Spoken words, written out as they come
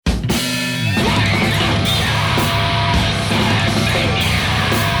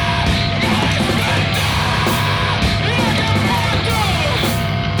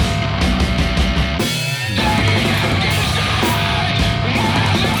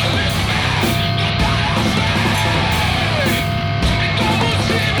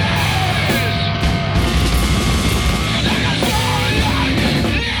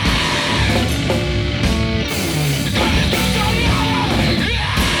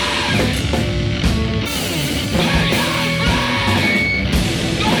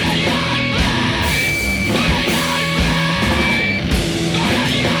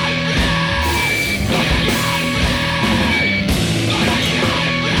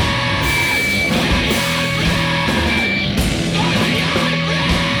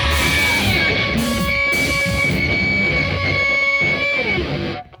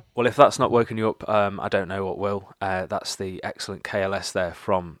if that's not woken you up, I don't know what will. That's the excellent KLS there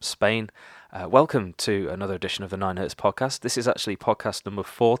from Spain. Welcome to another edition of the Hundredth podcast. This is actually podcast number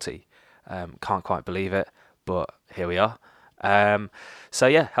 40. Can't quite believe it, but here we are. So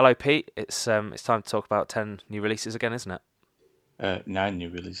yeah, hello Pete. It's time to talk about 10 new releases again, isn't it? 9 new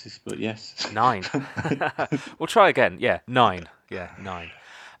releases, but yes. 9. We'll try again. Yeah, 9. Yeah, 9.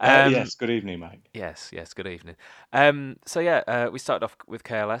 Yes, good evening, Mike. Yes, good evening. We started off with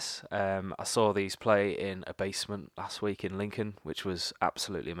KLS. I saw these play in a basement last week in Lincoln, which was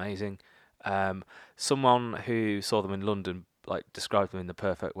absolutely amazing. Someone who saw them in London described them in the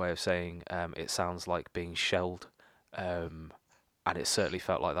perfect way of saying it sounds like being shelled, and it certainly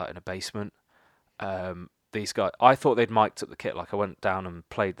felt like that in a basement. These guys, I thought they'd mic'd up the kit. I went down and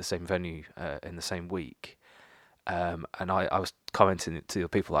played the same venue in the same week. And I was commenting to the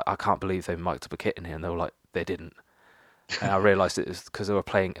people I can't believe they mic'd up a kit in here, and they were like, they didn't. And I realised it was because they were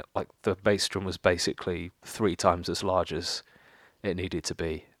playing the bass drum was basically 3 times as large as it needed to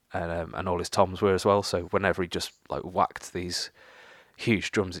be, and all his toms were as well. So whenever he just whacked these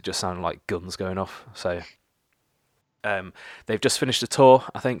huge drums, it just sounded like guns going off. So they've just finished a tour,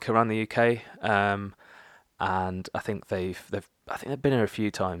 I think, around the UK, and I think they've been here a few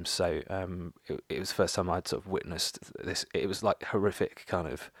times. So it was the first time I'd sort of witnessed this. It was like horrific kind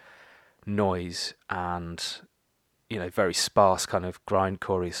of noise and very sparse kind of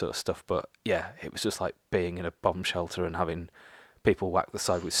grindcore sort of stuff. But yeah, it was just like being in a bomb shelter and having people whack the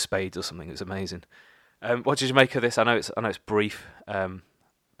side with spades or something. It was amazing. What did you make of this? I know it's brief,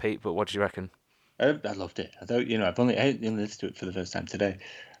 Pete, but what did you reckon? I loved it. I thought, I've only listened to it for the first time today.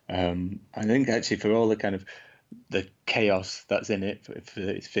 I think actually for all the kind of the chaos that's in it for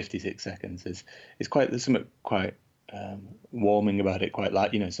its 56 seconds, there's something quite warming about it, quite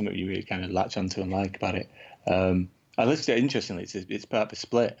something you really kind of latch onto and like about it. I listened to it, interestingly, it's part of a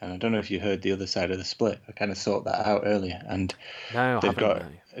split, and I don't know if you heard the other side of the split. I kind of sorted that out earlier, and no, they've got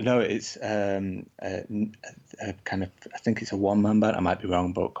no. It's a kind of, I think it's a one-man band. I might be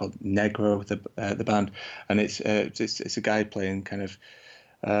wrong, but called Negro, the band, and it's a guy playing kind of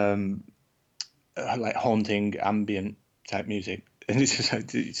like haunting ambient type music, and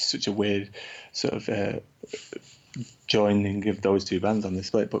it's such a weird sort of joining of those two bands on the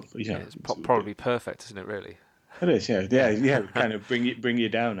split. But it's probably perfect, isn't it? Really. It is, yeah. Kind of bring you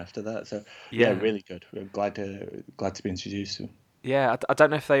down after that. So yeah, really good. We're glad to be introduced to. Yeah, I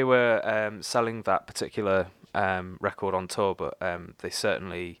don't know if they were selling that particular record on tour, but they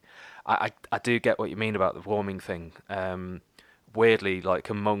certainly. I do get what you mean about the warming thing. Weirdly,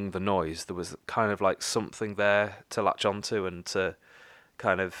 among the noise, there was kind of something there to latch onto and to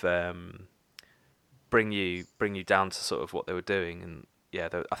kind of bring you down to sort of what they were doing. And yeah,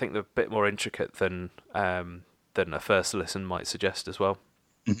 I think they're a bit more intricate than a first listen might suggest as well.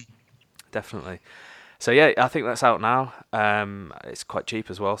 Mm-hmm. Definitely. So yeah, I think that's out now. It's quite cheap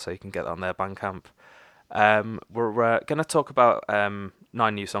as well, so you can get that on their Bandcamp. We're going to talk about 9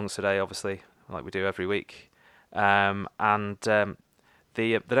 new songs today, obviously, like we do every week. And the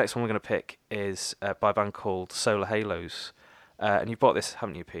next one we're going to pick is by a band called Solar Halos. And you bought this,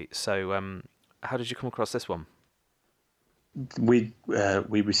 haven't you, Pete? So how did you come across this one? We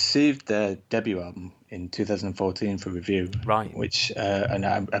received their debut album in 2014 for review, right? Which and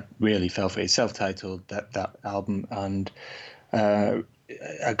I really fell for it. It's self-titled, that album, and I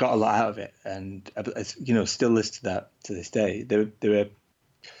got a lot out of it. And still listen to that to this day. They were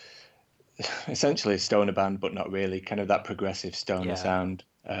essentially a stoner band, but not really. Kind of that progressive stoner sound.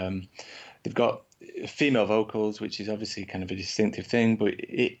 They've got female vocals, which is obviously kind of a distinctive thing, but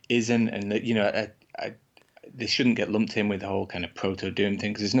it isn't. And they shouldn't get lumped in with the whole kind of proto-doom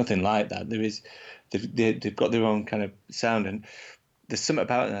thing, because there's nothing like that. They've got their own kind of sound, and there's something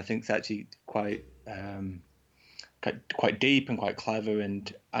about it I think it's actually quite deep and quite clever.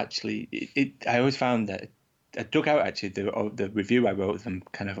 And actually, I always found that I dug out actually the review I wrote of them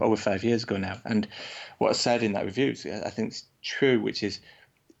kind of over 5 years ago now, and what I said in that review, I think is true, which is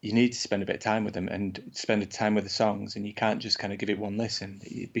you need to spend a bit of time with them and spend a time with the songs, and you can't just kind of give it one listen,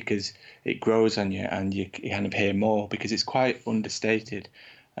 because it grows on you and you kind of hear more, because it's quite understated.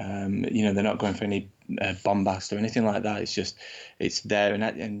 They're not going for any bombast or anything like that. It's there,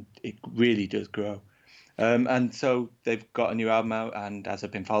 and it really does grow. And so they've got a new album out, and as I've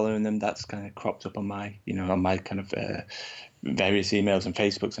been following them, that's kind of cropped up on my kind of various emails and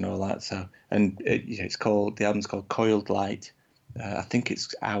Facebooks and all that. So, and the album's called Coiled Light. I think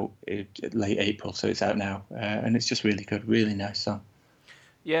it's out late April, so it's out now, and it's just really good, really nice song.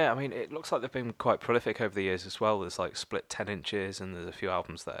 Yeah, I mean, it looks like they've been quite prolific over the years as well. There's Split 10 Inches, and there's a few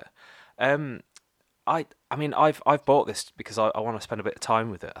albums there. I mean, I've bought this because I want to spend a bit of time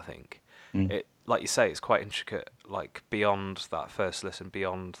with it. I think it, like you say, it's quite intricate. Like beyond that first listen,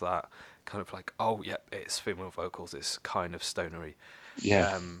 beyond that kind of like, oh yeah, it's female vocals. It's kind of stonery.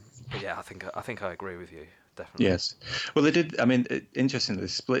 Yeah. But yeah, I think I agree with you. Definitely. Yes. Well, they did. I mean, interestingly, the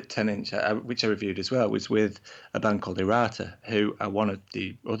split 10-inch, which I reviewed as well, was with a band called Errata, who are one of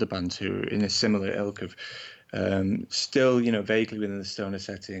the other bands who are in a similar ilk of still, vaguely within the stoner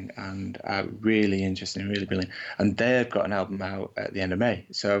setting and are really interesting, really brilliant. And they've got an album out at the end of May.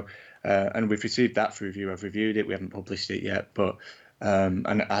 So, and we've received that for review. I've reviewed it. We haven't published it yet, but and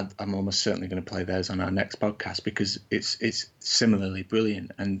I'm almost certainly going to play theirs on our next podcast because it's similarly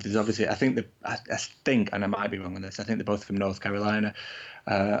brilliant. And there's obviously, I think, and I might be wrong on this, I think they're both from North Carolina,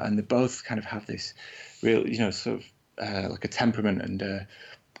 and they both kind of have this real, sort of like a temperament and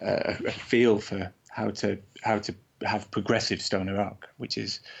a feel for how to have progressive stoner rock, which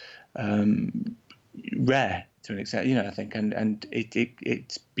is rare to an extent, I think, and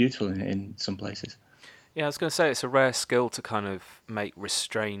it's beautiful in some places. Yeah, I was going to say it's a rare skill to kind of make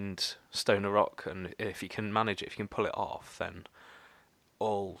restrained stoner rock, and if you can manage it, if you can pull it off, then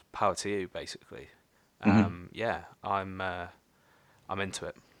all power to you, basically. Yeah, I'm into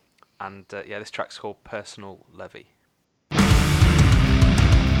it, and yeah, this track's called Personal Levee.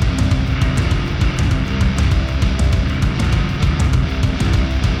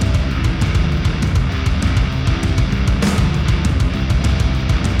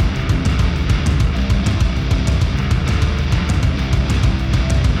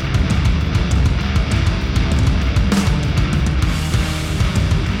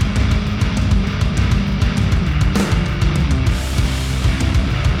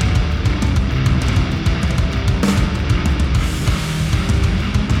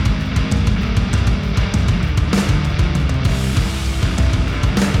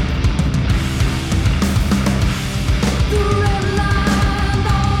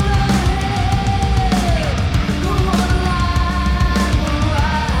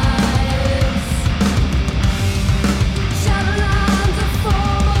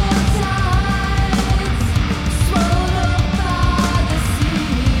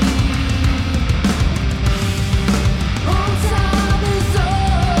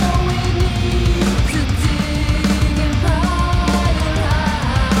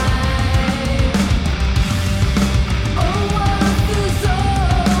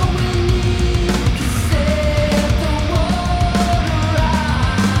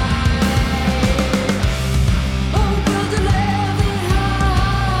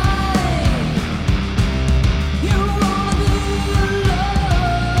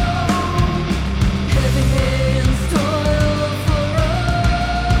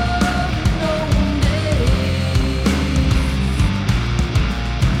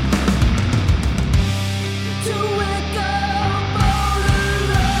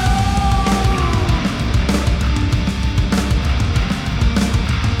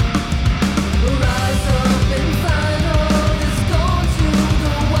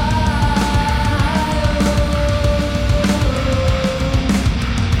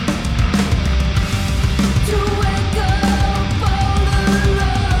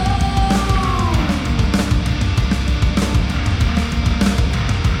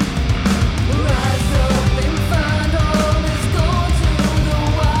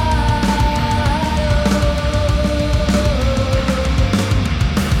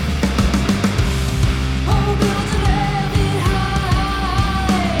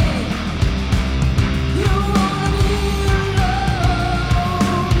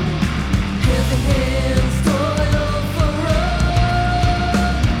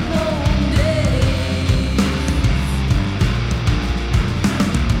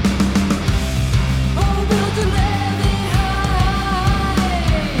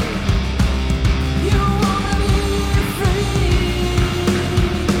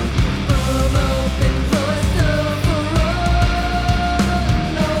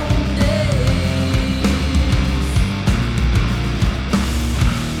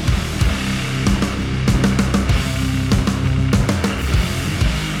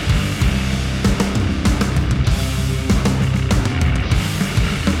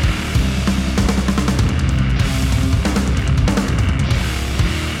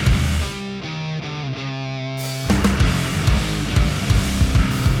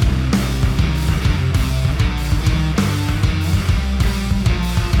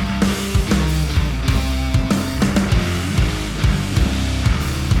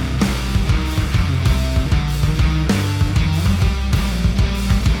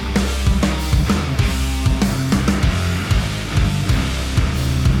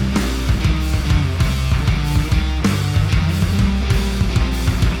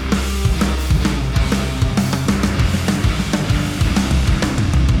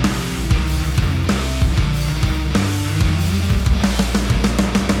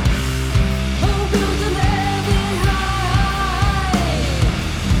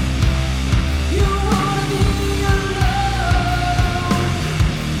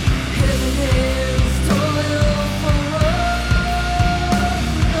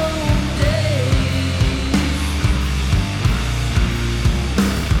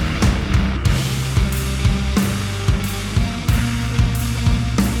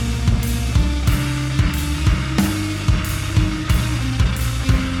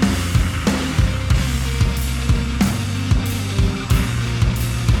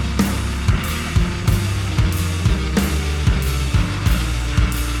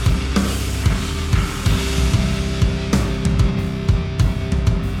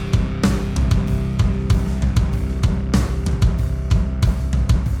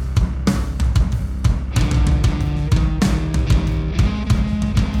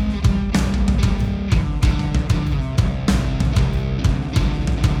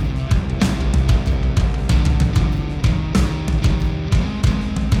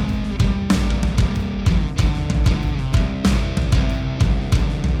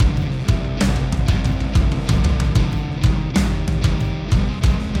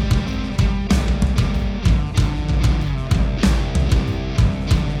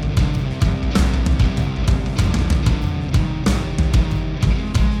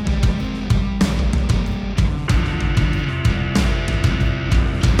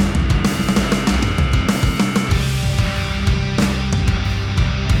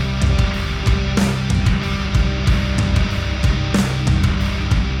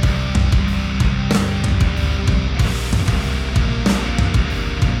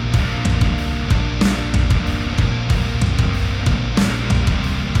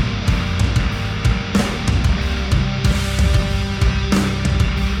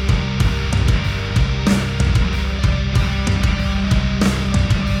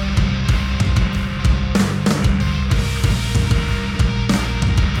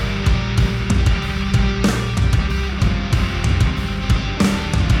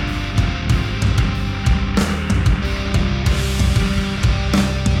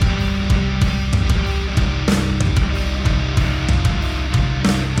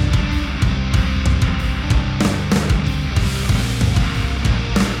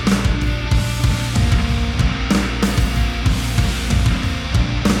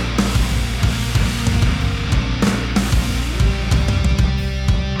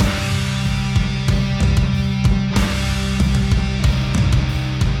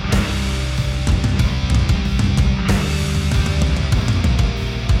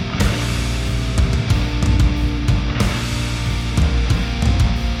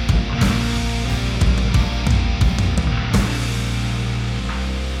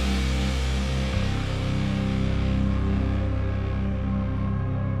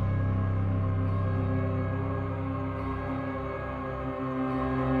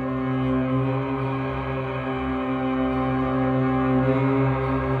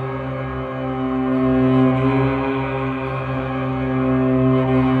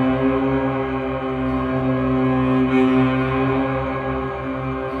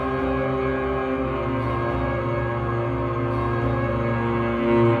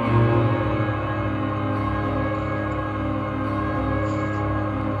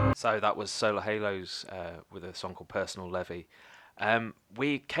 So that was Solar Halos with a song called Personal Levee.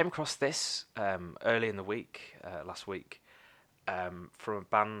 We came across this early in the week, last week, from a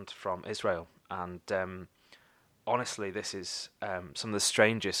band from Israel, and honestly, this is some of the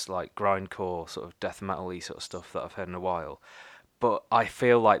strangest like grindcore sort of death metal-y sort of stuff that I've heard in a while. But I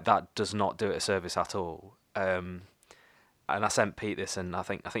feel like that does not do it a service at all. And I sent Pete this, and I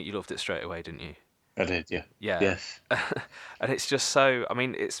think you loved it straight away, didn't you? I did, yeah. Yeah. Yes. And it's just so. I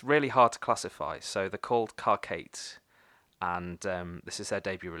mean, it's really hard to classify. So they're called Karkait, and this is their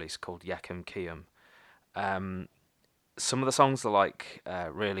debut release called Yakem Kiyum. Some of the songs are like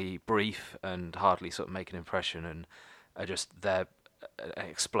really brief and hardly sort of make an impression, and are just there,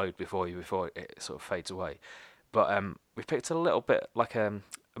 explode before it sort of fades away. But we picked a little bit like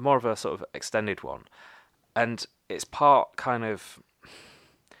more of a sort of extended one, and it's part kind of.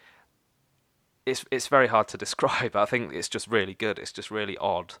 It's very hard to describe. I think it's just really good. It's just really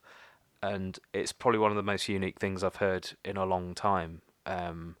odd, and it's probably one of the most unique things I've heard in a long time.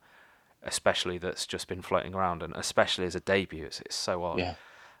 Especially that's just been floating around, and especially as a debut, it's so odd.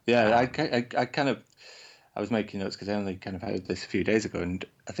 Yeah. I kind of I was making notes because I only kind of heard this a few days ago, and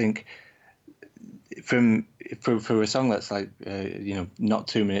I think for a song that's like not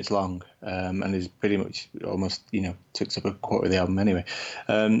 2 minutes long, and is pretty much almost takes up a quarter of the album anyway.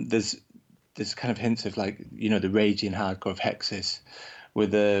 There's kind of hints of like the raging hardcore of Hexis,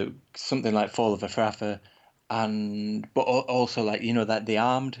 with something like Fall of a Fraffer, but also like that The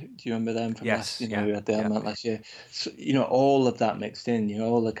Armed. Do you remember them from last? We had the Armed last year. So, all of that mixed in.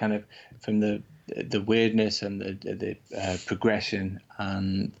 All the kind of from the weirdness and the progression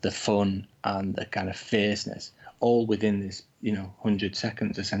and the fun and the kind of fierceness, all within this 100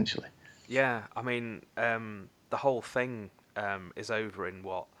 seconds essentially. Yeah, I mean the whole thing is over in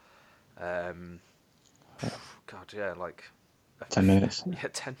what. Like 10 minutes. Yeah,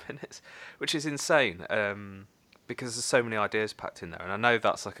 10 minutes, which is insane because there's so many ideas packed in there. And I know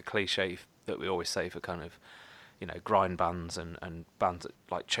that's like a cliche that we always say for kind of, grind bands and bands that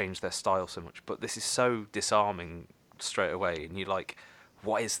like change their style so much. But this is so disarming straight away. And you're like,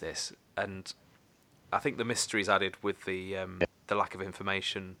 what is this? And I think the mystery's added with the lack of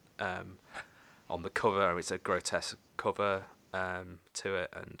information on the cover. It's a grotesque cover to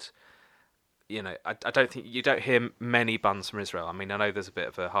it. And I don't think you don't hear many bands from Israel. I mean, I know there's a bit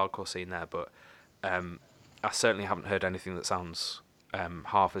of a hardcore scene there, but I certainly haven't heard anything that sounds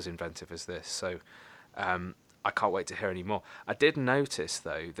half as inventive as this. So I can't wait to hear any more. I did notice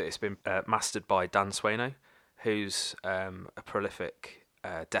though that it's been mastered by Dan Swano, who's a prolific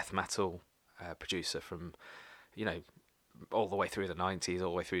death metal producer from all the way through the 90s, all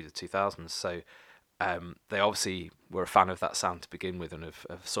the way through the 2000s. So. They obviously were a fan of that sound to begin with and have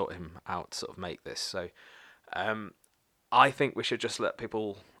sought him out to sort of make this. So I think we should just let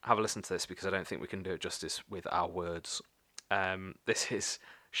people have a listen to this because I don't think we can do it justice with our words. This is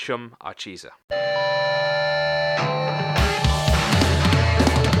Shum Achiza.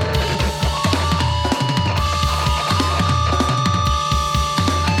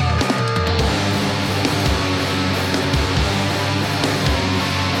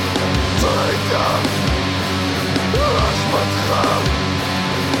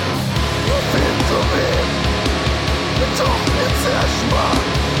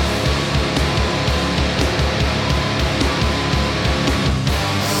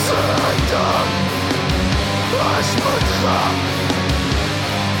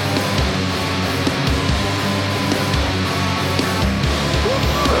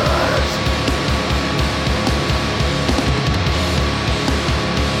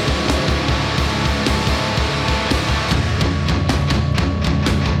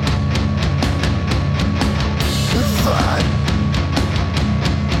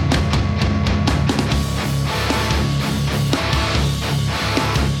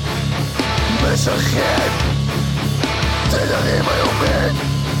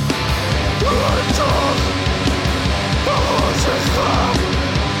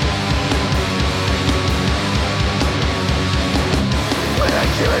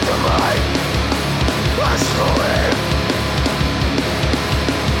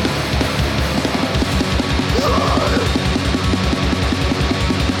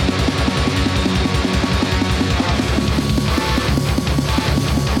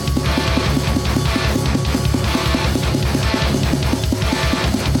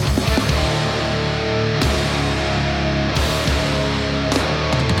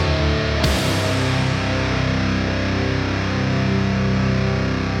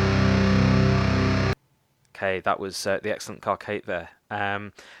 Okay, that was the excellent Karkait there.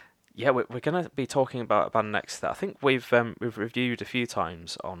 Yeah, we're going to be talking about a band next that I think we've reviewed a few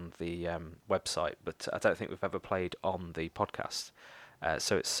times on the website, but I don't think we've ever played on the podcast.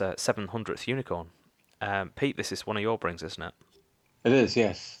 So it's 700th Unicorn. Pete, this is one of your brings, isn't it? It is,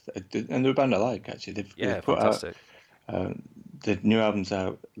 yes, and they're a band I like actually. They've put fantastic. out the new album's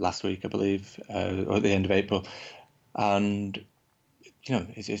out last week, I believe, or at the end of April, and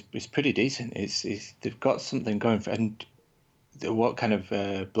it's pretty decent. It's they've got something going for, and what kind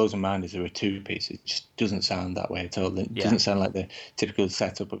of blows my mind is they're a two-piece. It just doesn't sound that way at all. It doesn't sound like the typical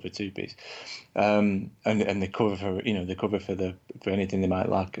setup of a two-piece. And they cover for anything they might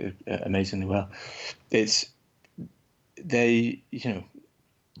like amazingly well. They're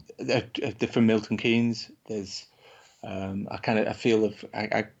from Milton Keynes. There's I kind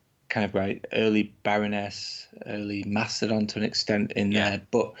of write early Baroness, early Mastodon to an extent in there,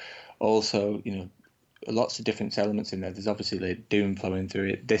 but also lots of different elements in there. There's obviously like doom flowing through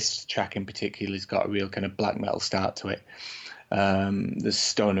it. This track in particular has got a real kind of black metal start to it. There's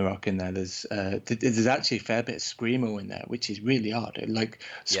stoner rock in there. There's actually a fair bit of screamo in there, which is really odd. Like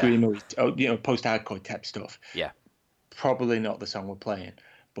screamo, post-hardcore type stuff. Yeah, probably not the song we're playing,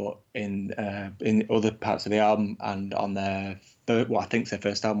 but in other parts of the album and on their I think it's their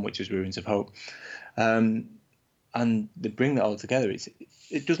first album, which is Ruins of Hope. And they bring that all together.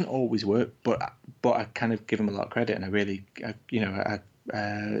 It doesn't always work, but I kind of give them a lot of credit, and I really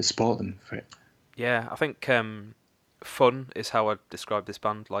support them for it. Yeah, I think fun is how I'd describe this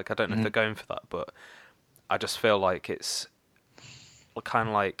band. Like, I don't know if they're going for that, but I just feel like it's kind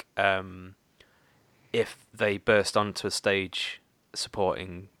of like if they burst onto a stage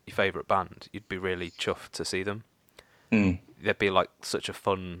supporting your favourite band, you'd be really chuffed to see them. They'd be like such a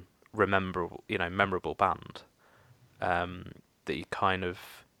fun, memorable band. That you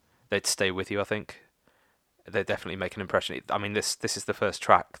they'd stay with you. I think they definitely make an impression. I mean, this is the first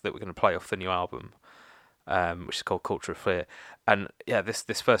track that we're going to play off the new album, which is called Culture of Fear, and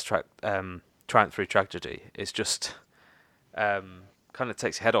this first track, Triumph Through Tragedy, is just kind of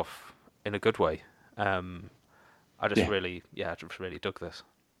takes your head off in a good way. I just really dug this.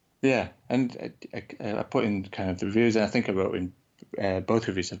 Yeah, and I put in kind of the reviews, and I think I wrote in both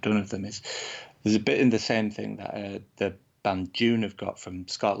reviews I've done of them, is there's a bit in the same thing that the band June have got from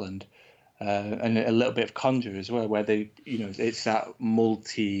Scotland, and a little bit of Conjure as well, where they, it's that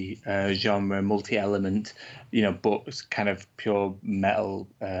multi-genre, multi-element, but it's kind of pure metal,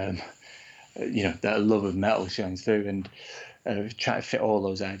 that love of metal shines through, and try to fit all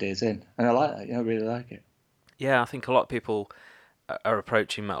those ideas in. And I like that, I really like it. Yeah, I think a lot of people are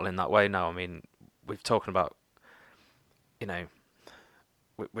approaching metal in that way now. I mean, we've talking about,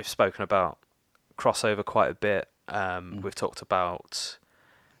 we've spoken about crossover quite a bit. We've talked about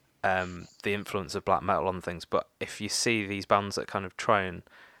the influence of black metal on things, but if you see these bands that kind of try and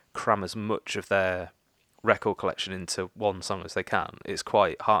cram as much of their record collection into one song as they can, it's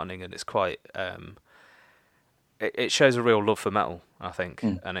quite heartening, and it's quite it shows a real love for metal, I think,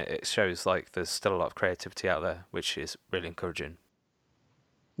 and it shows like there's still a lot of creativity out there, which is really encouraging.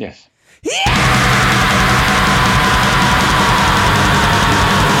 Yes. Through and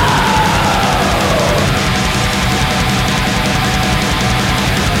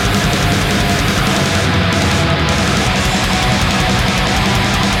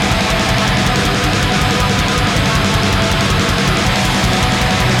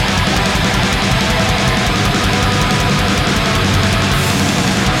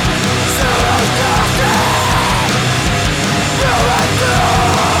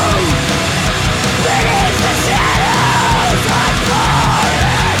through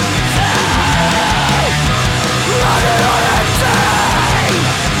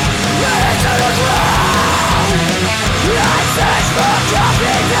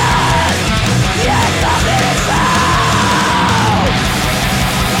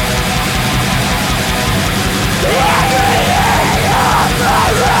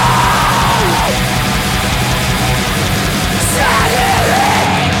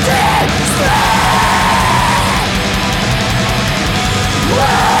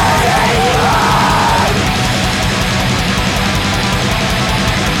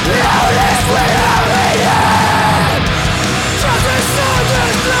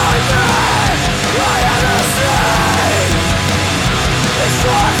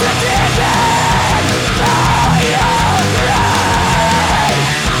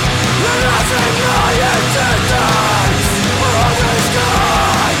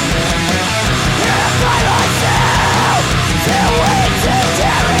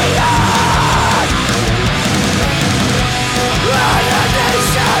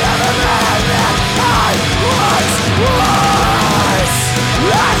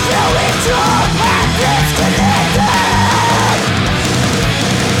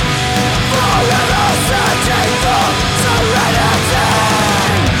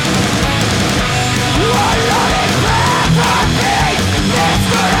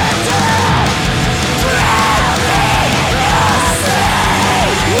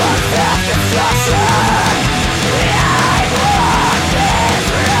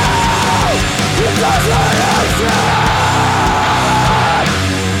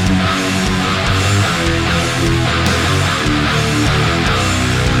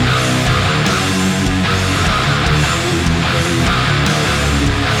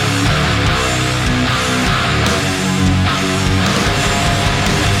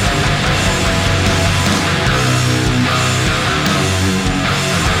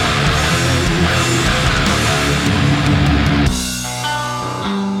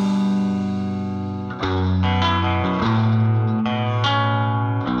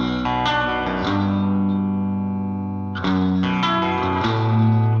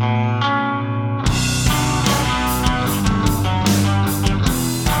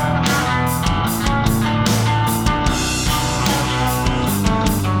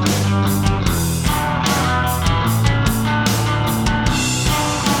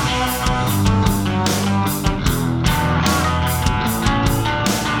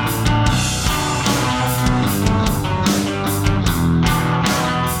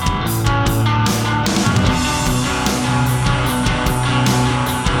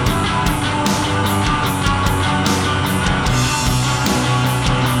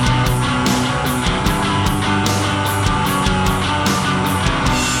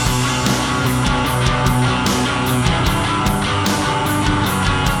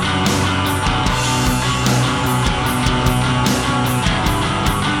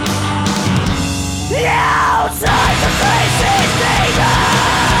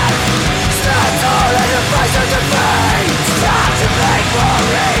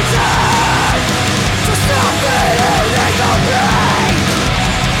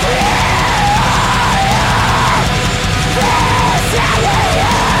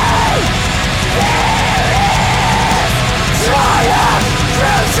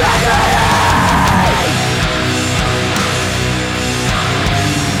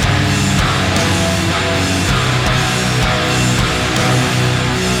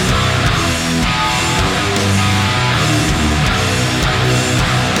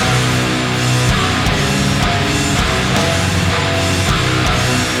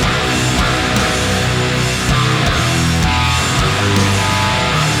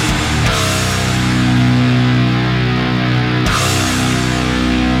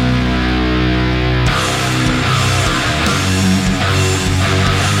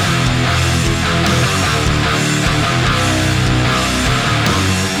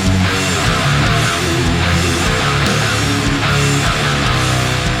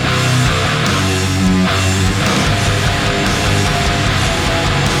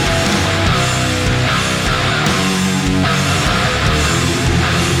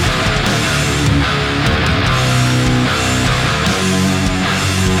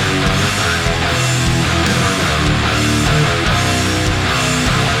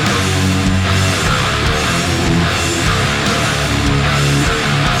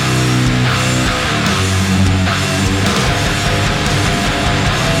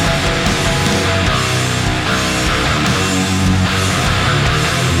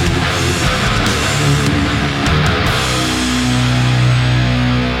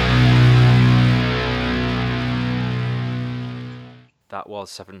that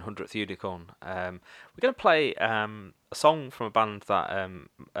was 700th Unicorn. We're going to play a song from a band that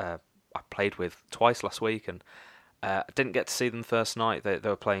I played with twice last week, and I didn't get to see them the first night. They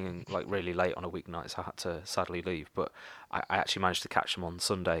were playing like really late on a weeknight, so I had to sadly leave. But I actually managed to catch them on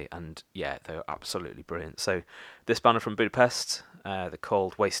Sunday, and yeah, they were absolutely brilliant. So this band are from Budapest. They're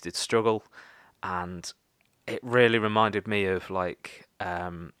called Wasted Struggle, and it really reminded me of like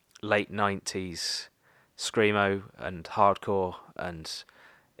late 90s screamo and hardcore, and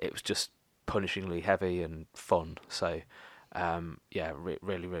it was just punishingly heavy and fun. So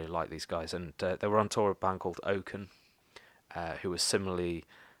really like these guys, and they were on tour with a band called Oaken, who was similarly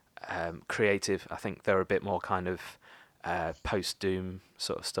creative. I think they're a bit more kind of post doom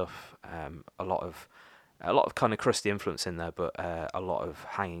sort of stuff. A lot of kind of crusty influence in there, but a lot of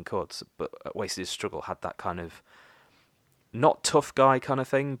hanging chords. But Wasted Struggle had that kind of not tough guy kind of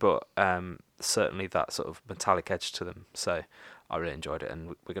thing, but certainly that sort of metallic edge to them. So I really enjoyed it, and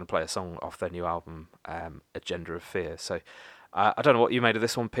we're going to play a song off their new album, Agenda of Fear. So I don't know what you made of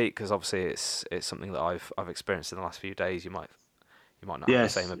this one, Pete, because obviously it's something that I've experienced in the last few days. You might not have the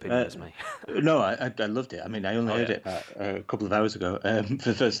same opinion as me. No, I loved it. I mean, I only heard it a couple of hours ago for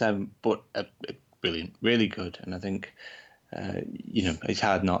the first time, but brilliant, really good. And I think it's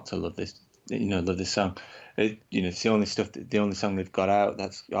hard not to love this. Love this song. It's the only song they've got out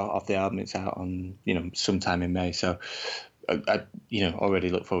that's off the album. It's out on sometime in May. So I already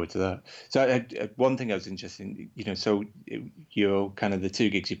look forward to that. So one thing I was interested in, so you're kind of the two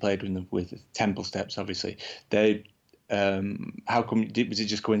gigs you played with Temple Steps, obviously. They, how come? Was it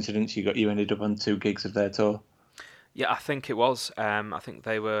just coincidence you ended up on two gigs of their tour? Yeah, I think it was. I think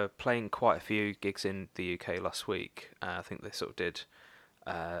they were playing quite a few gigs in the UK last week. I think they sort of did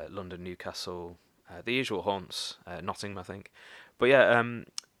London, Newcastle, the usual haunts, Nottingham, I think. But yeah,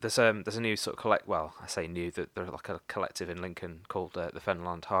 there's a new sort of I say new, that they're like a collective in Lincoln called the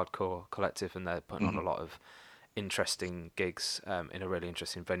Fenland Hardcore Collective, and they're putting on a lot of interesting gigs in a really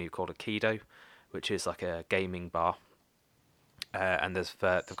interesting venue called Aikido, which is like a gaming bar. And they've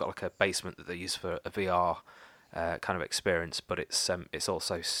got like a basement that they use for a VR kind of experience, but it's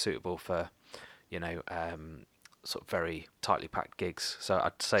also suitable for sort of very tightly packed gigs. So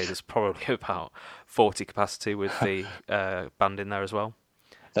I'd say there's probably about 40 capacity with the band in there as well.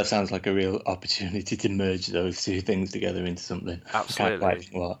 That sounds like a real opportunity to merge those two things together into something. Absolutely.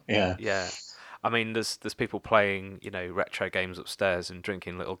 Yeah. Yeah. I mean, there's people playing retro games upstairs and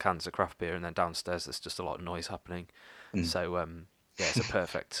drinking little cans of craft beer, and then downstairs there's just a lot of noise happening. So it's a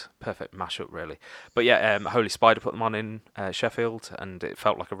perfect mashup, really. But yeah, Holy Spider put them on in Sheffield, and it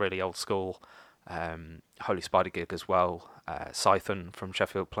felt like a really old school Holy Spider gig as well. Scython from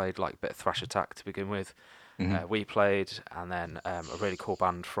Sheffield played like a bit of thrash attack to begin with. We played, and then a really cool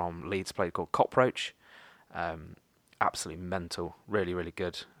band from Leeds played called Cockroach. Absolutely mental, really, really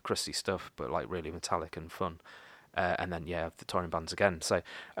good, crusty stuff, but like really metallic and fun. And then the touring bands again. So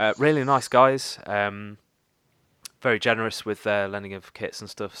really nice guys. Very generous with their lending of kits and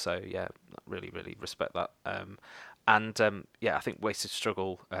stuff. So yeah, really, really respect that. I think Wasted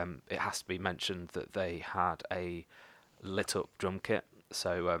Struggle, it has to be mentioned that they had a lit up drum kit.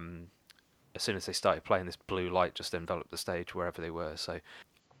 So as soon as they started playing, this blue light just enveloped the stage wherever they were. So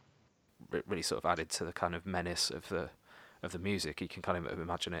really sort of added to the kind of menace of the music. You can kind of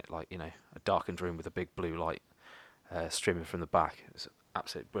imagine it like a darkened room with a big blue light streaming from the back. It's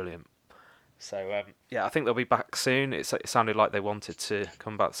absolutely brilliant. So I think they'll be back soon. It sounded like they wanted to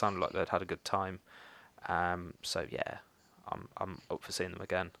come back. It sounded like they'd had a good time. I'm up for seeing them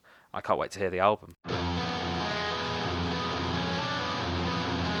again. I can't wait to hear the album.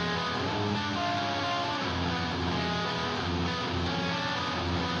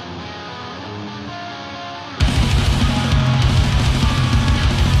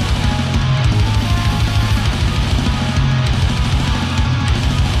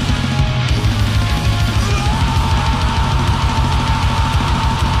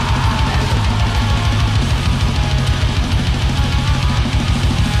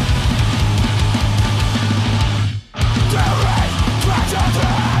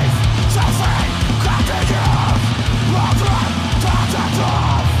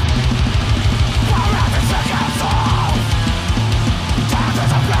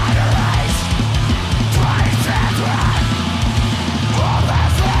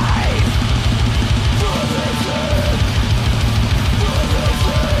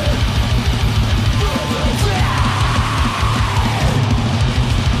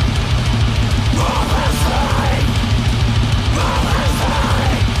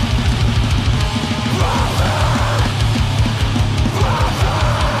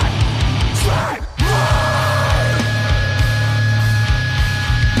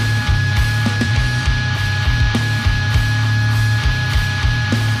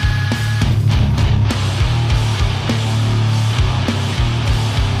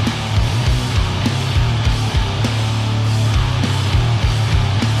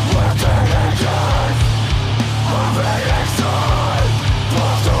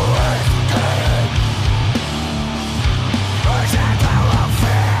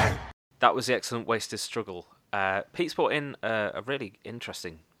 that was the Excellent Wasted Struggle. Pete's brought in a really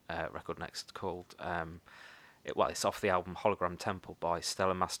interesting record next called it's off the album Hologram Temple by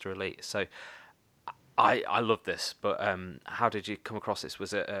Stellar Master Elite. So I love this, but how did you come across this?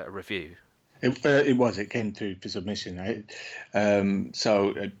 Was it a review? It was. It came through for submission, right?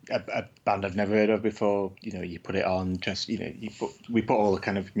 So a band I've never heard of before. You put it on. Just we put all the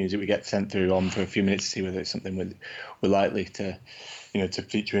kind of music we get sent through on for a few minutes to see whether it's something we're likely to, to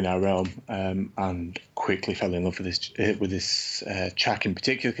feature in our realm. And quickly fell in love with this track in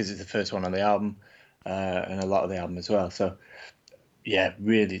particular because it's the first one on the album, and a lot of the album as well. So yeah,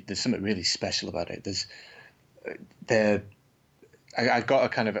 really, there's something really special about it. I got a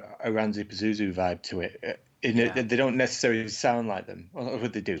kind of Aranzi Pazuzu vibe to it. They don't necessarily sound like them. Well,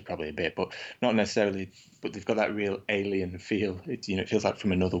 they do probably a bit, but not necessarily. But they've got that real alien feel. It feels like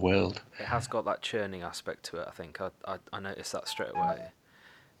from another world. It has got that churning aspect to it. I think I noticed that straight away.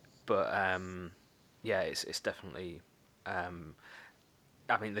 But it's definitely.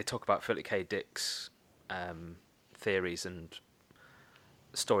 They talk about Philip K. Dick's theories and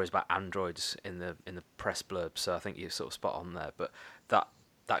stories about androids in the press blurb, so I think you're sort of spot on there. But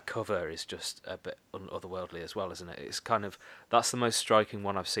that cover is just a bit otherworldly as well, isn't it? It's kind of, that's the most striking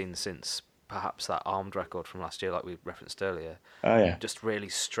one I've seen since perhaps that Armed record from last year, like we referenced earlier. Oh yeah, just really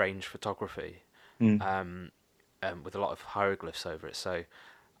strange photography, with a lot of hieroglyphs over it. So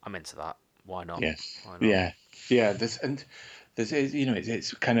I'm into that. Why not? Yes. Why not? Yeah. There's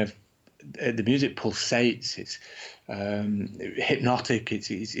it's kind of. The music pulsates. It's hypnotic.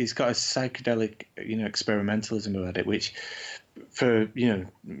 It's got a psychedelic, experimentalism about it, which for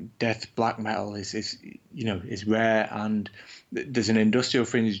death black metal is rare, and there's an industrial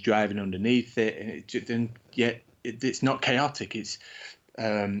fringe driving underneath it, and yet it's not chaotic. It's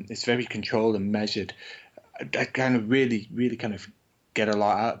very controlled and measured. I kind of really kind of get a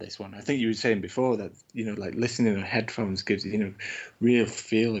lot out of this one. I think you were saying before that like listening on headphones gives real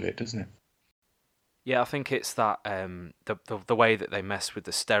feel of it, doesn't it? Yeah, I think it's that the way that they mess with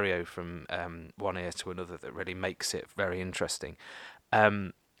the stereo from one ear to another that really makes it very interesting.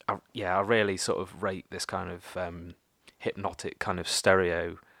 I really sort of rate this kind of hypnotic kind of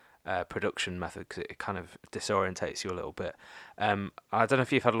stereo production method because it kind of disorientates you a little bit. I don't know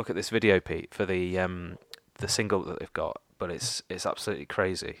if you've had a look at this video, Pete, for the single that they've got, but it's absolutely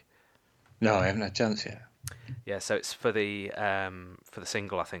crazy. No, I haven't had a chance yet. Yeah, so it's for the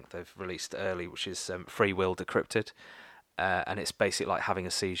single I think they've released early, which is Free Will Decrypted, and it's basically like having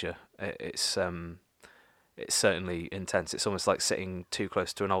a seizure. It's certainly intense. It's almost like sitting too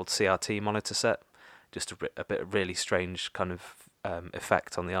close to an old CRT monitor set, just a bit of really strange kind of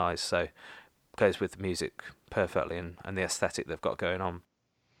effect on the eyes. So goes with the music perfectly and the aesthetic they've got going on.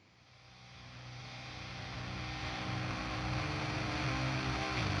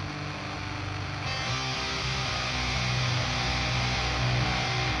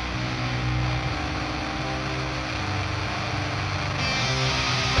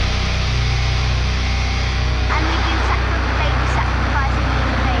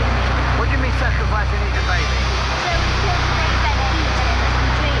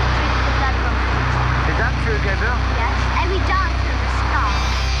 Yes, and we dance in the sky.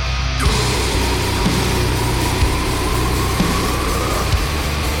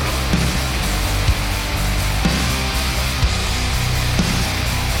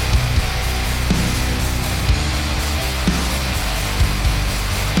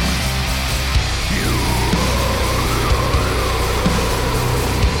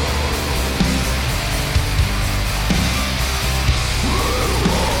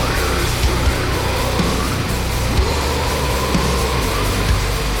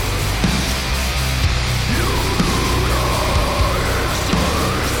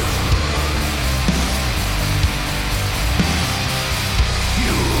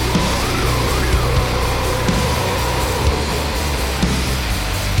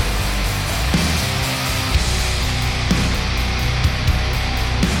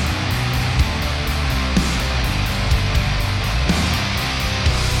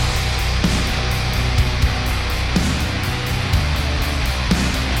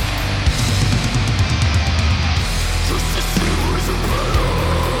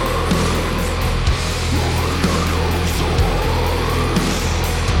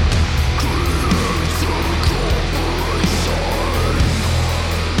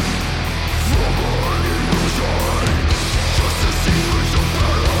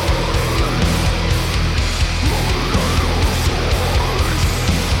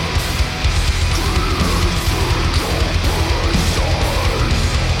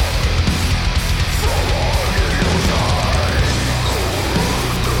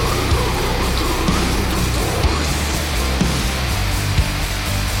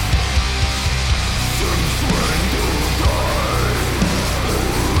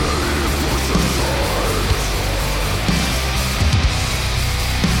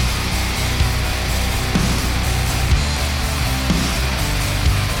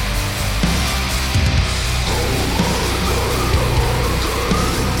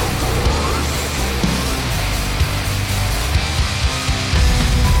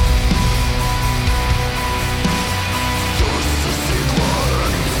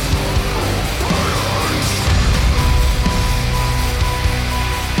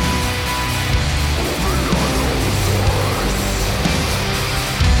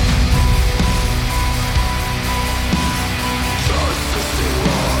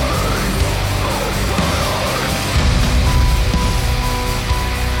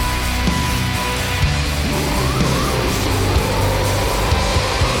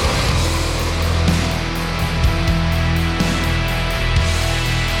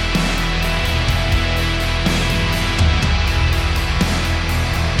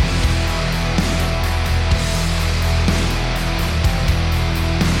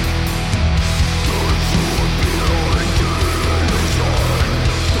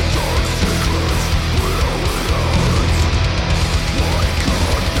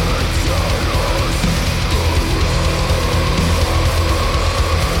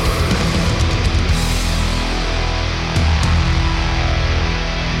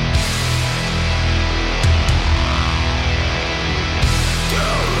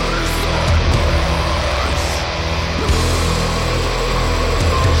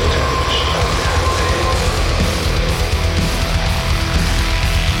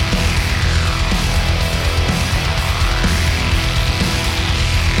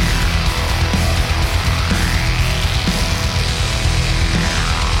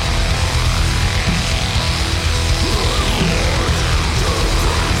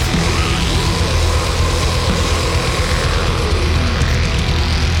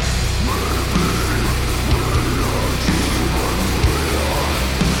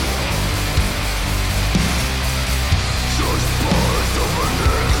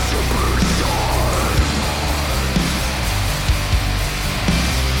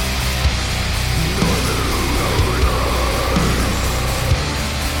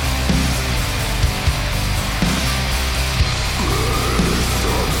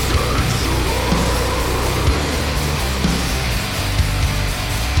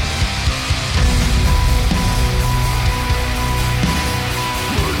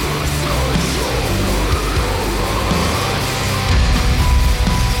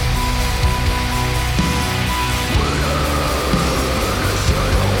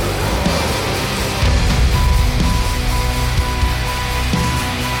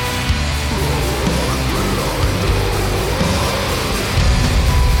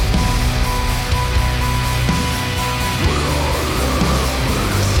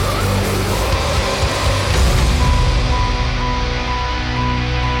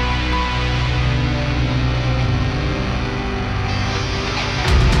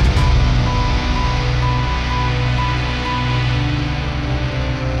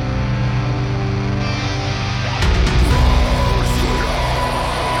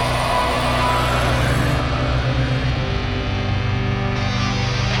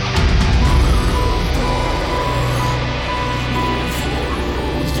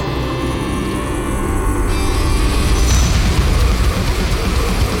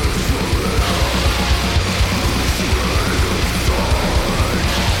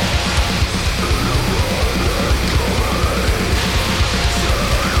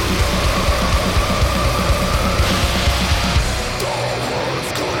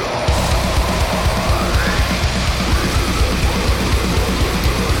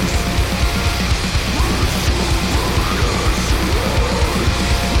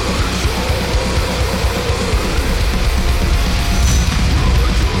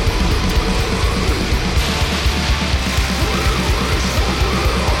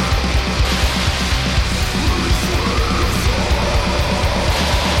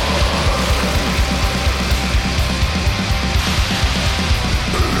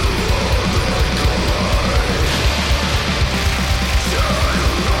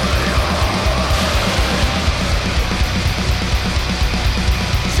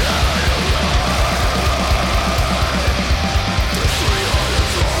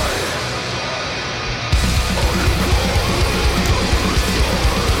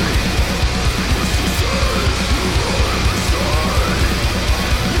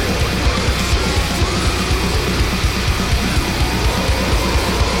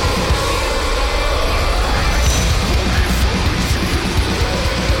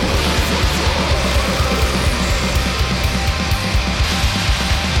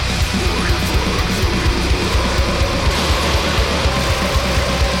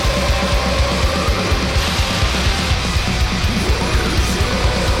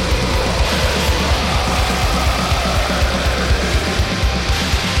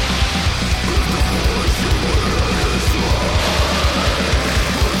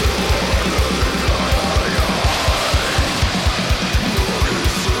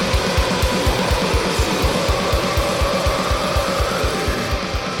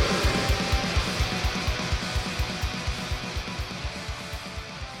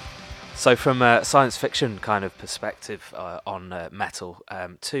 So from a science fiction kind of perspective on metal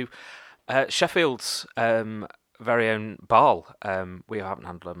to Sheffield's very own Ba'al. We haven't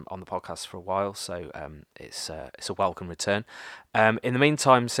had them on the podcast for a while, so it's a welcome return. In the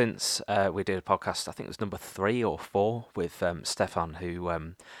meantime, since we did a podcast, I think it was number 3 or 4 with Stefan, who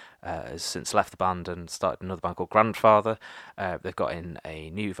has since left the band and started another band called Grandfather. They've got in a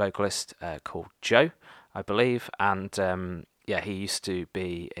new vocalist called Joe, I believe, and he used to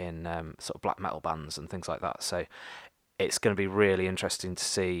be in sort of black metal bands and things like that. So it's going to be really interesting to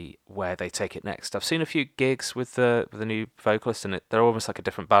see where they take it next. I've seen a few gigs with the new vocalist, and they're almost like a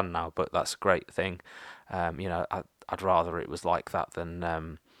different band now, but that's a great thing. I'd rather it was like that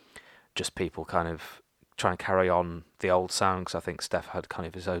than just people kind of trying to carry on the old sound, because I think Steph had kind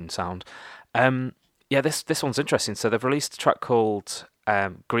of his own sound. This one's interesting. So they've released a track called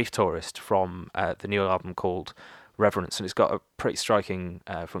Grief Tourist from the new album called Reverence, and it's got a pretty striking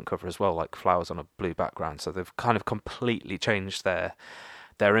front cover as well, like flowers on a blue background. So they've kind of completely changed their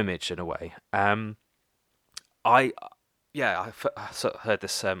image in a way. I sort of heard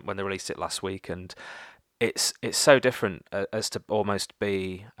this when they released it last week, and it's so different as to almost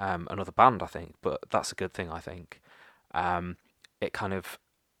be another band, I think. But that's a good thing, I think. It kind of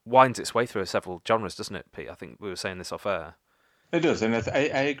winds its way through several genres, doesn't it, Pete? I think we were saying this off air. It does, and I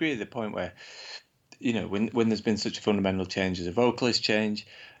agree at the point where, when there's been such a fundamental change as a vocalist change,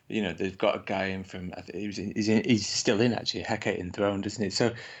 they've got a guy in from, I think he's still in actually, Hecate Enthroned, isn't it?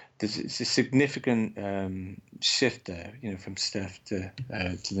 So it's a significant shift there, from Steph to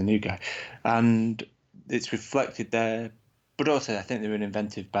the new guy, and it's reflected there. But also, I think they're an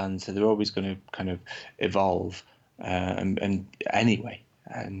inventive band, so they're always going to kind of evolve. And anyway,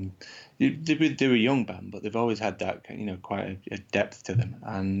 and they're a young band, but they've always had that, quite a depth to them,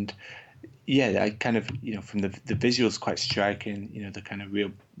 and. Yeah, I kind of, from the visuals quite striking, the kind of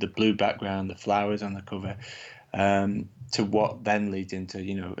the blue background, the flowers on the cover, to what then leads into,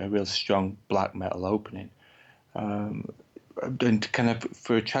 a real strong black metal opening. And kind of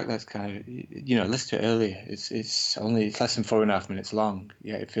for a track that's kind of, listen to it earlier, it's less than 4.5 minutes long.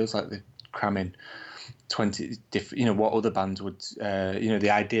 Yeah, it feels like they're cramming 20 different, what other bands would, the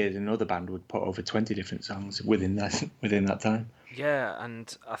idea that another band would put over 20 different songs within that time. Yeah,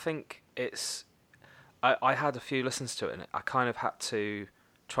 and I think I had a few listens to it, and I kind of had to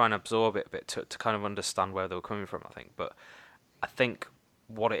try and absorb it a bit to kind of understand where they were coming from, I think. But I think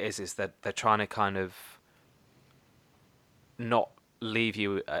what it is that they're trying to kind of not leave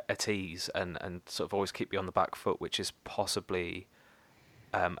you at ease and sort of always keep you on the back foot, which is possibly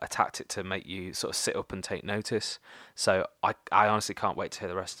a tactic to make you sort of sit up and take notice. So I honestly can't wait to hear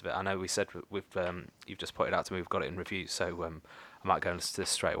the rest of it. I know we said you've just pointed out to me we've got it in review, so I might go into this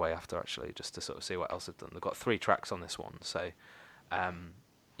straight away after, actually, just to sort of see what else they've done. They've got 3 tracks on this one, so I'm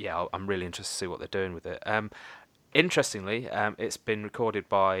really interested to see what they're doing with it. Interestingly, it's been recorded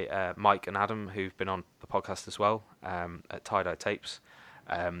by Mike and Adam, who've been on the podcast as well, at Tie-Dye Tapes.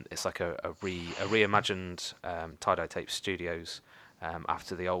 It's like a reimagined Tie-Dye Tapes studios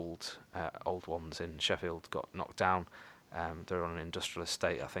after the old ones in Sheffield got knocked down. They're on an industrial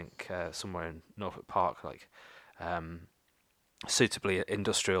estate, I think, somewhere in Norfolk Park, like suitably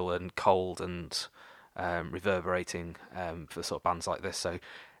industrial and cold and reverberating for sort of bands like this. So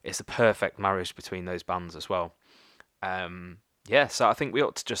it's a perfect marriage between those bands as well. So I think we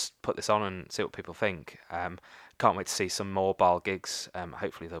ought to just put this on and see what people think. Can't wait to see some more Ba'al gigs.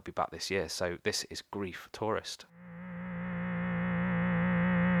 Hopefully they'll be back this year. So this is Grief Tourist.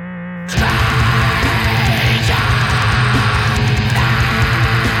 Shall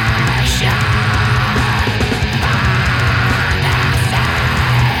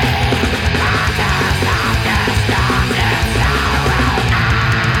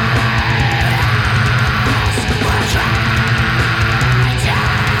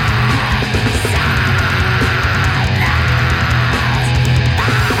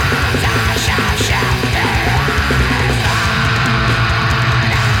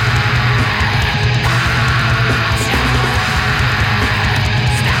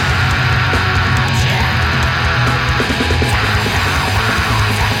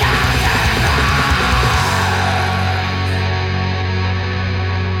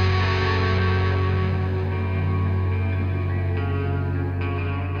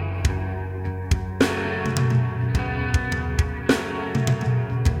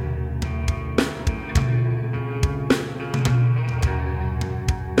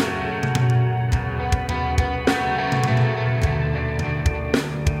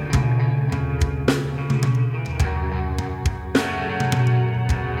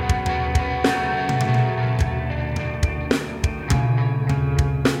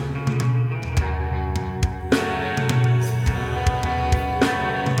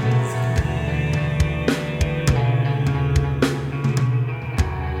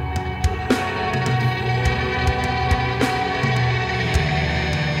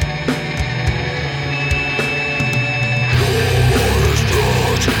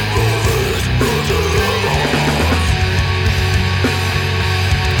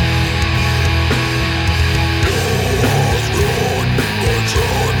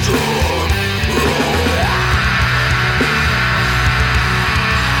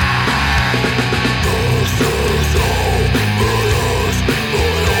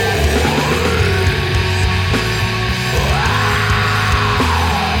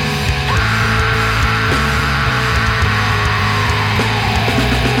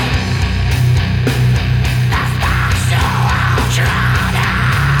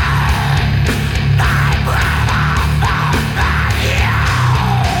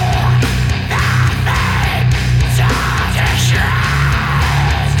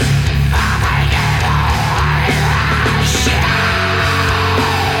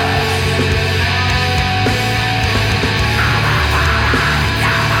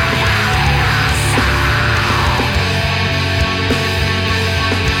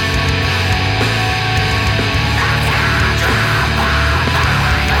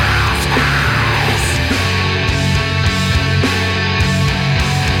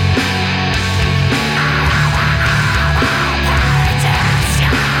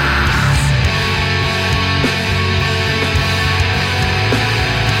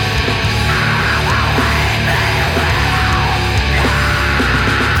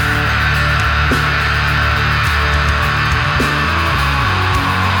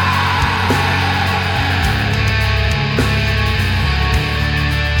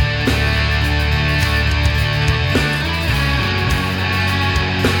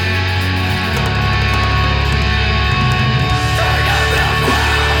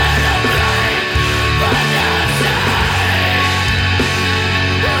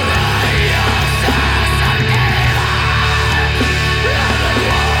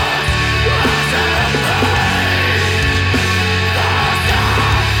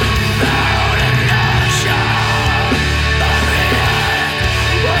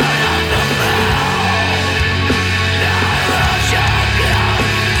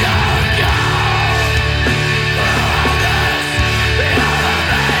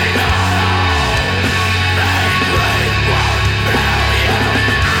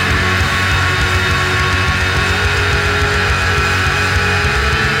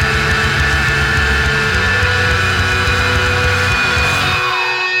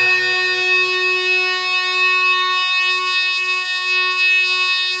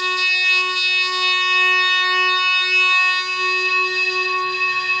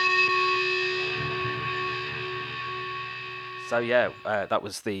So yeah, that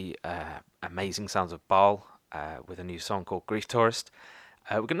was the amazing sounds of Ba'al with a new song called Grief Tourist.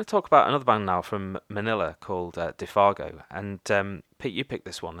 We're going to talk about another band now from Manila called Deiphago. And Pete, you picked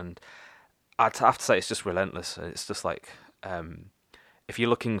this one, and I'd have to say it's just relentless. It's just like, if you're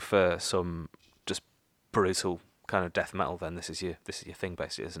looking for some just brutal kind of death metal, then this is your thing,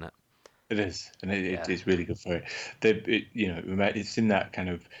 basically, isn't it? It is, and it is really good for it. It's in that kind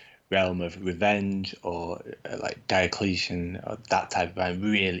of realm of Revenge or like Diocletian or that type of band.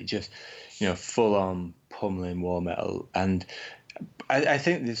 Really, just full on pummeling war metal. And I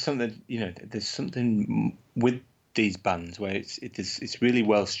think there's something with these bands where it's really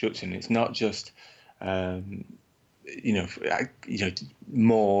well structured. And it's not just more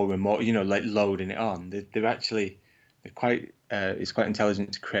and more like loading it on. They're quite. It's quite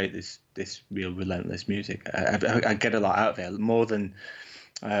intelligent to create this real relentless music. I get a lot out of it, more than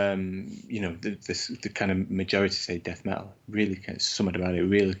the kind of majority say death metal. Really kind of something about it,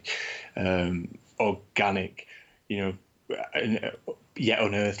 really organic, yet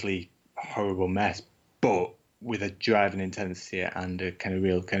unearthly, horrible mess, but with a drive and intensity and a kind of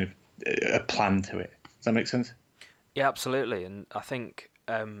real kind of a plan to it. Does that make sense? Yeah, absolutely. And I think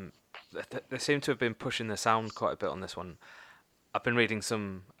they seem to have been pushing the sound quite a bit on this one. I've been reading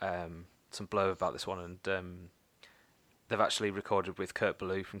some blurb about this one, and they've actually recorded with Kurt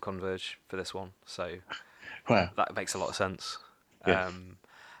Ballou from Converge for this one, so that makes a lot of sense. Yeah.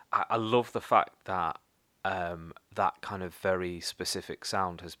 I love the fact that that kind of very specific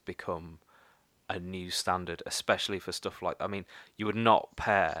sound has become a new standard, especially for stuff like, I mean, you would not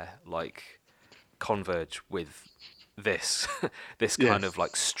pair like Converge with this kind of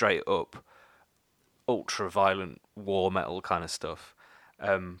like straight up ultra violent war metal kind of stuff,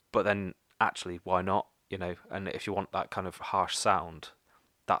 but then actually why not, and if you want that kind of harsh sound,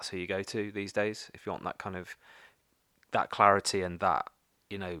 that's who you go to these days. If you want that kind of that clarity and that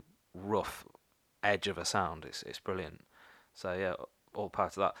rough edge of a sound, it's brilliant. So yeah, all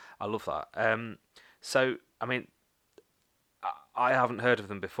part of that. I love that. So I mean, I haven't heard of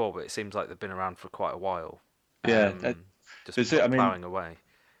them before, but it seems like they've been around for quite a while. Yeah, just plowing away.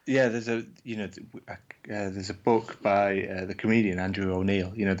 Yeah, there's a book by the comedian Andrew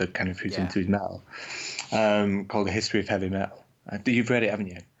O'Neill, the kind of who's into his metal, called The History of Heavy Metal. You've read it, haven't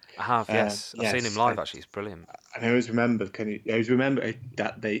you? I have, yes. I've seen him live. Actually, he's brilliant. And I always remember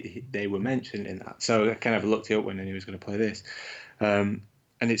that they were mentioned in that. So I kind of looked it up when he was going to play this, and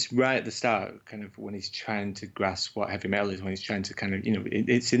it's right at the start, kind of when he's trying to grasp what heavy metal is, when he's trying to kind of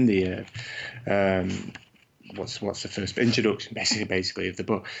it's in the. What's the first introduction basically of the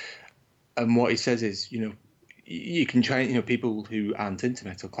book, and what he says is you can try people who aren't into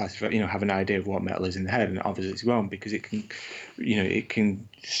metal classify have an idea of what metal is in their head, and obviously it's wrong because it can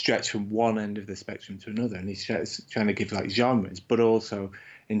stretch from one end of the spectrum to another, and he's trying to give like genres but also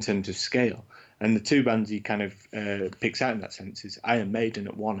in terms of scale. And the two bands he kind of picks out in that sense is Iron Maiden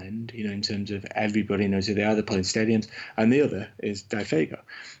at one end, in terms of everybody knows who they are, they're playing stadiums, and the other is Deiphago,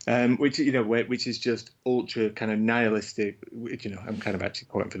 which is just ultra kind of nihilistic. I'm kind of actually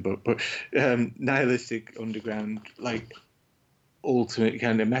quoting for the book, but nihilistic underground, like ultimate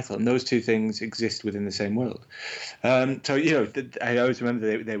kind of metal, and those two things exist within the same world. So I always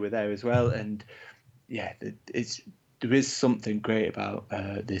remember they were there as well, and yeah, there is something great about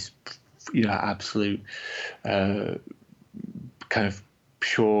this. Absolute kind of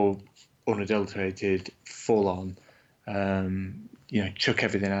pure, unadulterated, full on, chuck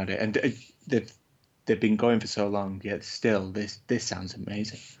everything at it. And they've been going for so long, yet still this sounds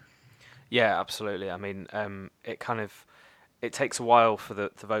amazing. Yeah, absolutely. I mean, it takes a while for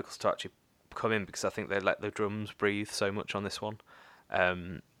the vocals to actually come in, because I think they let the drums breathe so much on this one,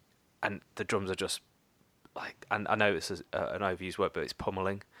 and the drums are just like, and I know this is an overused word, but it's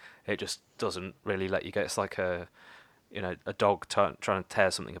pummeling. It just doesn't really let you go. It's like a dog trying to tear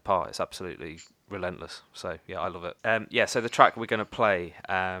something apart. It's absolutely relentless. So yeah, I love it. So the track we're going to play,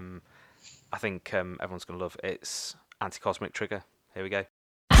 I think everyone's going to love. It's Anti-Cosmic Trigger. Here we go.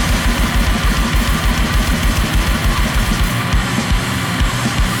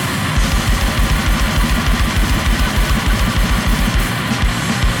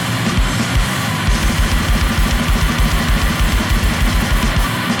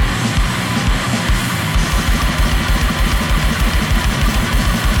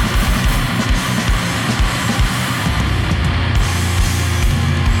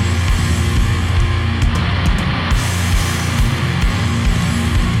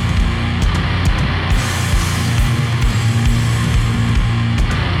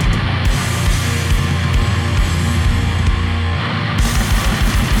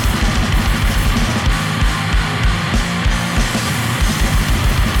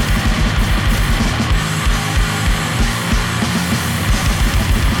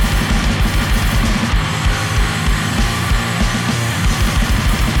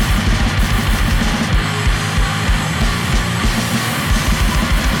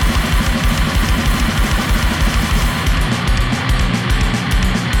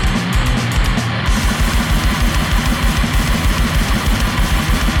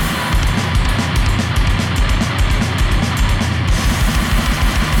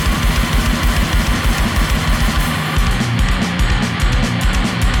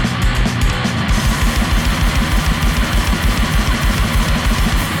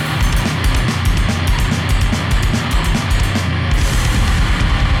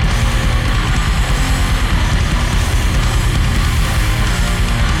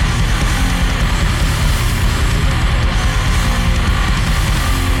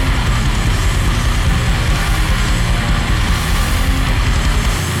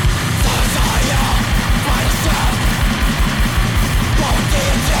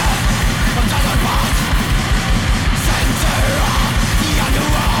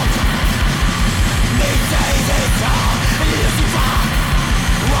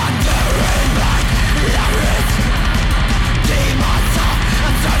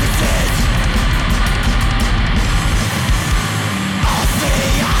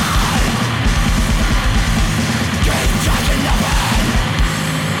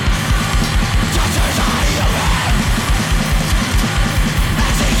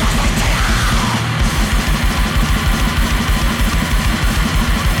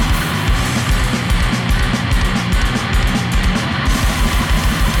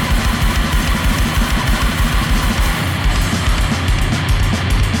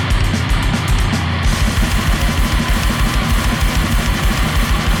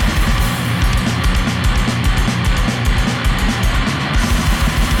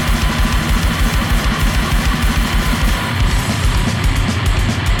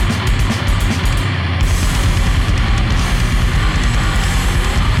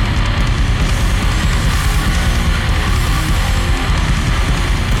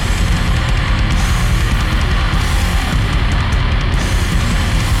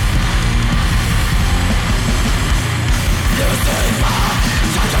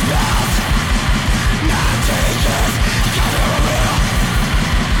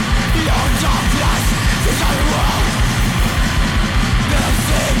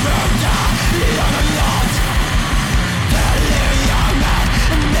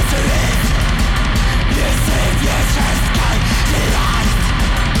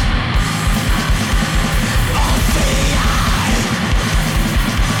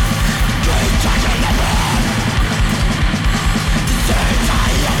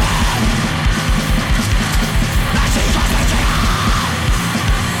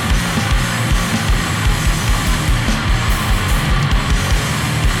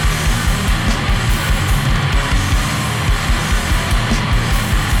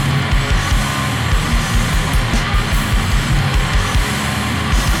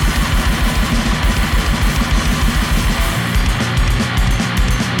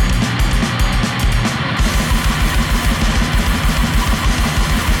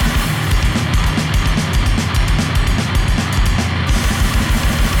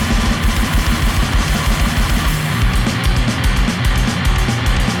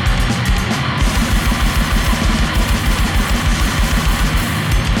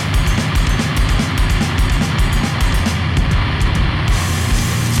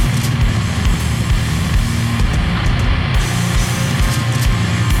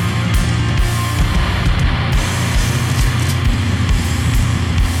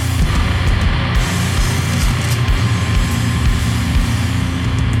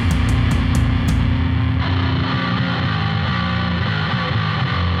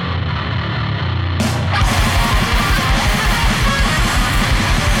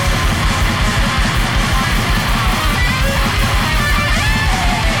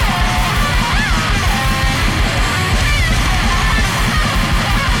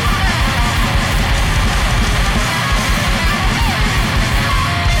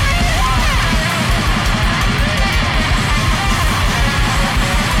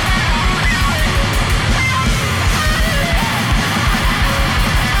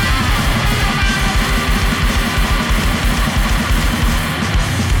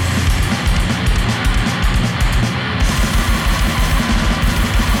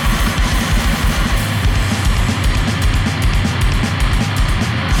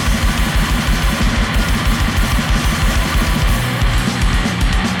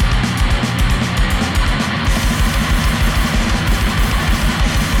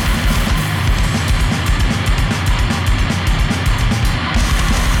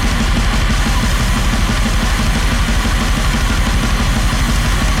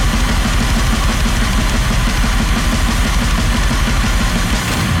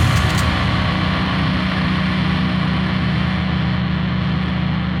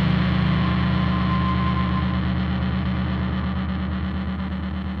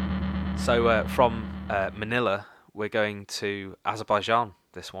 So from Manila, we're going to Azerbaijan.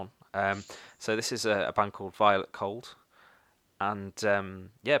 This one. So this is a band called Violet Cold, and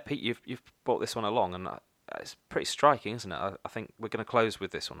yeah, Pete, you've brought this one along, and it's pretty striking, isn't it? I think we're going to close with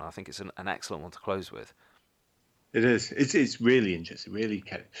this one. I think it's an excellent one to close with. It is. It's really interesting. Really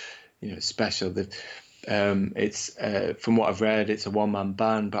kind of, special. It's from what I've read, it's a one-man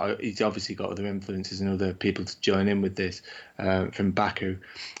band, but he's obviously got other influences and other people to join in with this from Baku,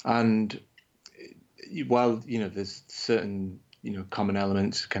 and while there's certain common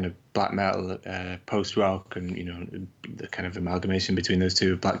elements, kind of black metal, post rock, and the kind of amalgamation between those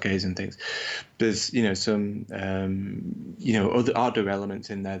two, black gaze and things. There's some other elements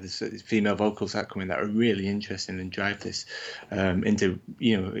in there. There's female vocals that come in that are really interesting and drive this into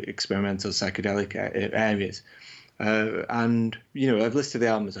experimental psychedelic areas. And I've listed the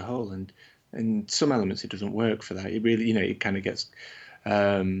album as a whole, and in some elements it doesn't work for that. It really it kind of gets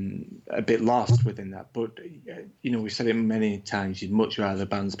a bit lost within that, but we've said it many times, you'd much rather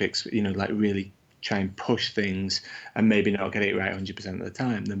bands be like really try and push things and maybe not get it right 100% of the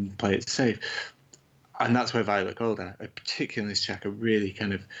time than play it safe. And that's where Violet Gold are, particularly in this track, I really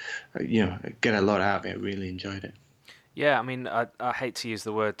kind of get a lot out of it. I really enjoyed it. Yeah, I mean, I hate to use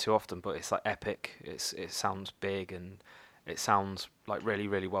the word too often, but it's like epic. It sounds big, and it sounds like really,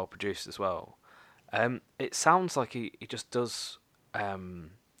 really well produced as well. It sounds like he just does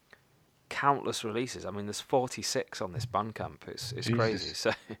countless releases. I mean, there's 46 on this Bandcamp. It's crazy.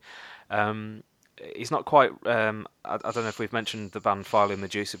 So he's not quite. I don't know if we've mentioned the band Philo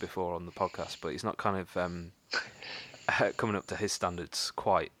Medusa before on the podcast, but he's not kind of coming up to his standards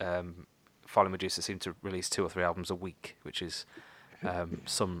quite. Philo Medusa seem to release 2 or 3 albums a week, which is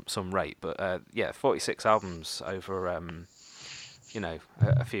some rate. But yeah, 46 albums over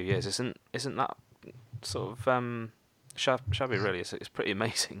a few years isn't that sort of shabby, really. It's pretty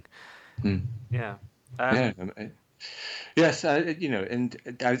amazing. Yeah. Yeah. Yes, and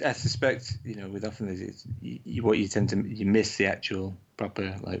I suspect, with often what you tend to miss the actual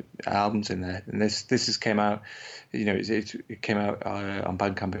proper like albums in there. And this has came out, it came out on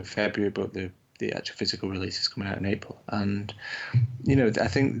Bandcamp in February, but the actual physical release is coming out in April. And I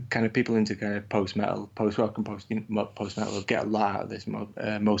think kind of people into kind of post metal, post rock, and post metal will get a lot out of this,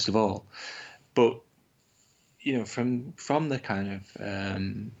 most of all. But from the kind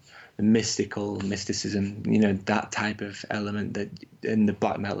of the mysticism, that type of element that in the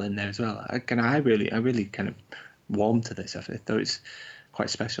black metal in there as well. I really kind of warmed to this. I thought it's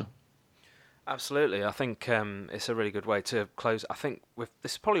quite special. Absolutely, I think it's a really good way to close. I think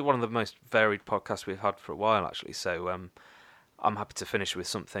this is probably one of the most varied podcasts we've had for a while, actually. So I'm happy to finish with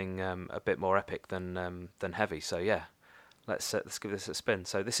something a bit more epic than heavy. So yeah, let's give this a spin.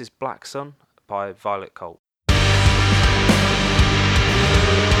 So this is Black Sun by Violet Colt.